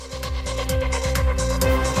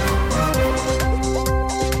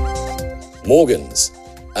Morgans,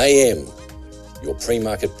 AM, your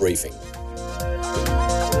pre-market briefing.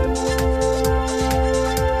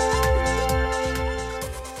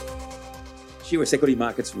 US equity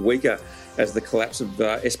markets weaker as the collapse of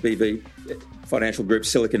SVB Financial Group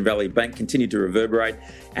Silicon Valley Bank continued to reverberate,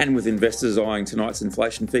 and with investors eyeing tonight's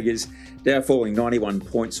inflation figures, Dow falling 91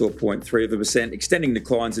 points or 0.3%, extending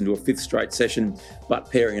declines into a fifth straight session,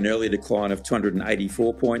 but pairing an earlier decline of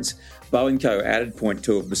 284 points. Boeing Co added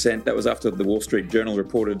 0.2%. That was after the Wall Street Journal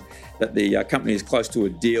reported that the company is close to a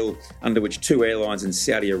deal under which two airlines in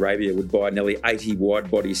Saudi Arabia would buy nearly 80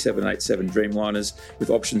 wide-body 787 Dreamliners with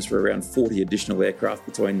options for around 40 additional aircraft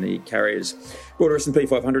between the carriers. Broader S&P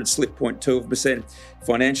 500 slipped 0.2%.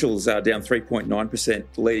 Financials are down 3.9%,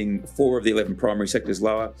 leading 4 of the 11 primary sectors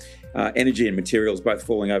lower. Energy and materials both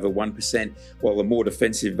falling over 1%, while the more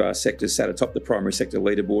defensive sectors sat atop the primary sector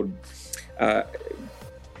leaderboard.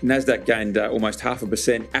 Nasdaq gained almost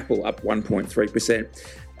 0.5%, Apple up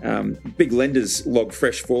 1.3%. Big lenders logged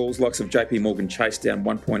fresh falls, likes of JP Morgan Chase down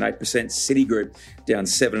 1.8%, Citigroup down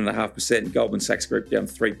 7.5%, Goldman Sachs Group down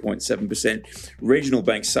 3.7%. Regional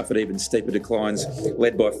banks suffered even steeper declines,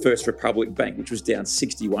 led by First Republic Bank, which was down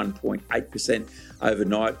 61.8%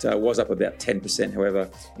 overnight, was up about 10%, however,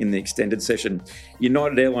 in the extended session.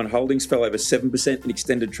 United Airline Holdings fell over 7% in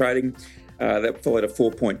extended trading. That followed a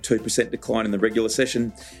 4.2% decline in the regular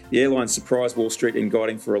session. The airline surprised Wall Street in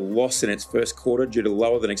guiding for a loss in its first quarter due to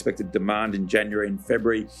lower than expected demand in January and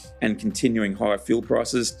February and continuing higher fuel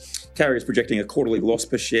prices. Carriers projecting a quarterly loss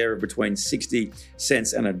per share of between 60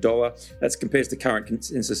 cents and $1. That compares to current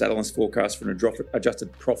consensus analyst forecast for an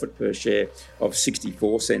adjusted profit per share of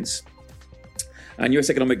 64 cents. US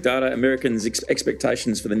economic data, Americans'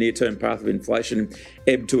 expectations for the near-term path of inflation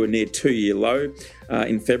ebbed to a near 2-year low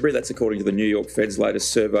in February. That's according to the New York Fed's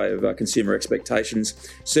latest survey of consumer expectations.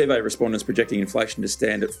 Survey respondents projecting inflation to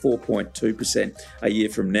stand at 4.2% a year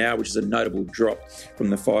from now, which is a notable drop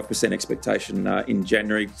from the 5% expectation in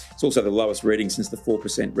January. It's also the lowest reading since the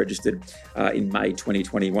 4% registered in May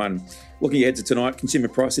 2021. Looking ahead to tonight, Consumer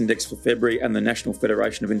Price Index for February and the National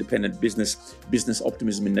Federation of Independent Business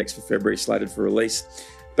Optimism Index for February slated for release.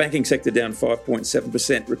 Banking sector down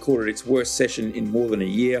 5.7%, recorded its worst session in more than a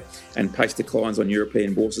year and paced declines on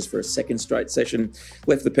European bourses for a second straight session.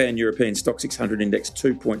 Left the Pan-European Stock 600 index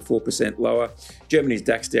 2.4% lower. Germany's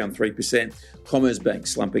DAX down 3%. Commerzbank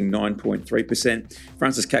slumping 9.3%.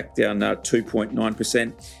 France's CAC down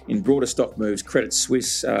 2.9%. In broader stock moves, Credit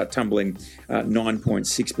Suisse tumbling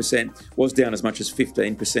 9.6%, was down as much as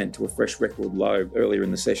 15% to a fresh record low earlier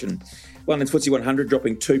in the session. London's FTSE 100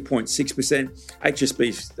 dropping 2.6%.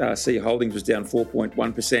 HSBC Holdings was down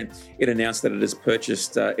 4.1%. It announced that it has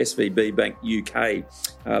purchased SVB Bank UK,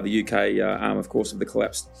 the UK arm, of course, of the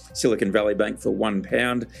collapsed Silicon Valley Bank for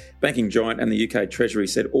 £1. Banking giant and the UK Treasury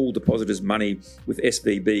said all depositors' money with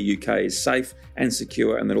SVB UK is safe and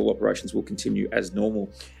secure and that all operations will continue as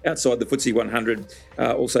normal. Outside the FTSE 100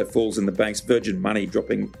 also falls in the banks, Virgin Money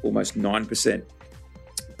dropping almost 9%.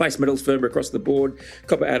 Base metals firmer across the board.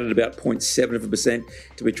 Copper added about 0.7%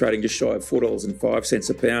 to be trading just shy of $4.05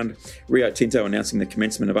 a pound. Rio Tinto announcing the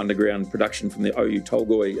commencement of underground production from the Oyu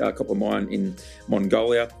Tolgoi copper mine in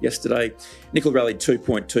Mongolia yesterday. Nickel rallied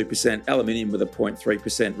 2.2%. Aluminium with a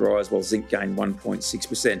 0.3% rise, while zinc gained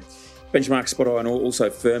 1.6%. Benchmark spot iron ore also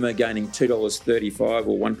firmer, gaining $2.35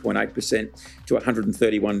 or 1.8% to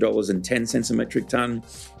 $131.10 a metric tonne.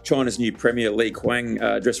 China's new Premier Li Qiang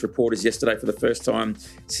addressed reporters yesterday for the first time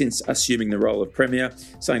since assuming the role of Premier,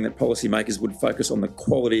 saying that policymakers would focus on the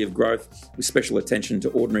quality of growth with special attention to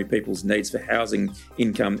ordinary people's needs for housing,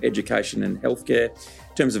 income, education and healthcare.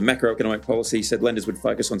 In terms of macroeconomic policy, he said lenders would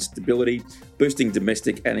focus on stability, boosting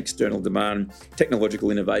domestic and external demand, technological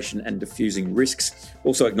innovation and diffusing risks.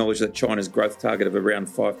 Also acknowledged that China's growth target of around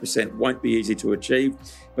 5% won't be easy to achieve,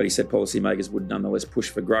 but he said policymakers would nonetheless push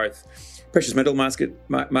for growth. Precious metal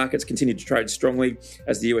markets continued to trade strongly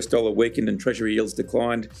as the US dollar weakened and treasury yields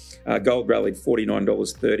declined. Gold rallied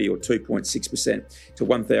 $49.30 or 2.6% to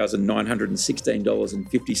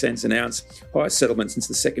 $1,916.50 an ounce, highest settlement since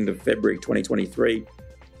the 2nd of February 2023.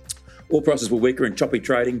 Oil prices were weaker in choppy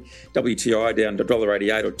trading. WTI down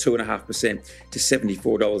 $1.88 or 2.5% to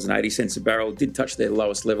 $74.80 a barrel. Did touch their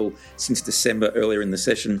lowest level since December earlier in the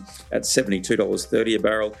session at $72.30 a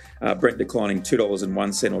barrel. Brent declining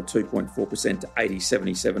 $2.01 or 2.4% to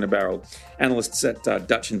 $80.77 a barrel. Analysts at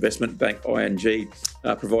Dutch investment bank ING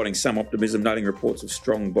providing some optimism, noting reports of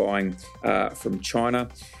strong buying from China.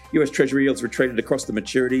 US Treasury yields retreated across the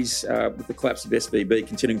maturities with the collapse of SVB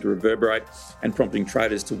continuing to reverberate and prompting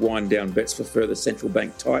traders to wind down bets for further central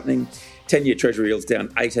bank tightening. 10-year Treasury yields down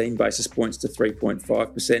 18 basis points to 3.5%.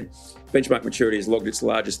 Benchmark maturity has logged its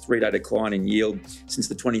largest three-day decline in yield since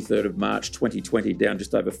the 23rd of March 2020, down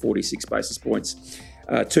just over 46 basis points.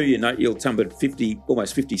 Two-year note yield tumbled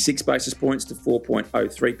almost 56 basis points to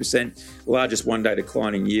 4.03%, largest one-day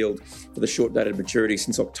decline in yield for the short-dated maturity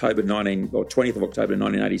since 20th of October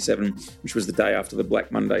 1987, which was the day after the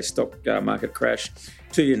Black Monday stock market crash.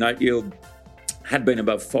 Two-year note yield had been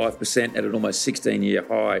above 5% at an almost 16-year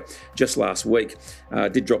high just last week.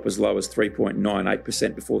 Did drop as low as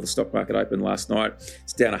 3.98% before the stock market opened last night.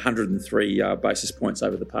 It's down 103 basis points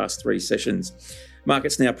over the past three sessions.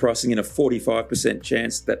 Markets now pricing in a 45%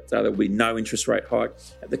 chance that there will be no interest rate hike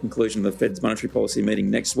at the conclusion of the Fed's monetary policy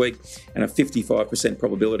meeting next week, and a 55%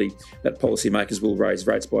 probability that policymakers will raise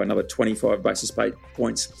rates by another 25 basis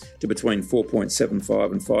points to between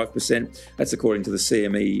 4.75 and 5%. That's according to the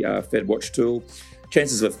CME Fed Watch tool.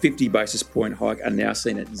 Chances of a 50 basis point hike are now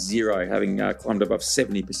seen at zero, having climbed above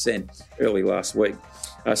 70% early last week.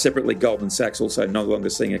 Separately, Goldman Sachs also no longer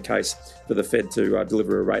seeing a case for the Fed to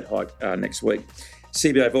deliver a rate hike next week.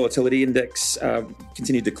 CBA volatility index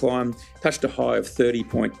continued to climb, touched a high of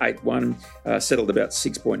 30.81, settled about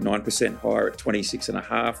 6.9% higher at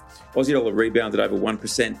 26.5. Aussie dollar rebounded over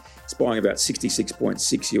 1%, it's buying about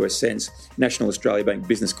 66.6 US cents. National Australia Bank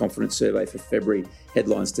Business Confidence Survey for February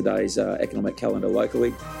headlines today's economic calendar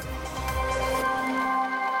locally.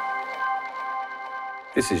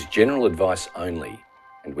 This is general advice only,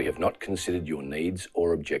 and we have not considered your needs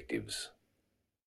or objectives.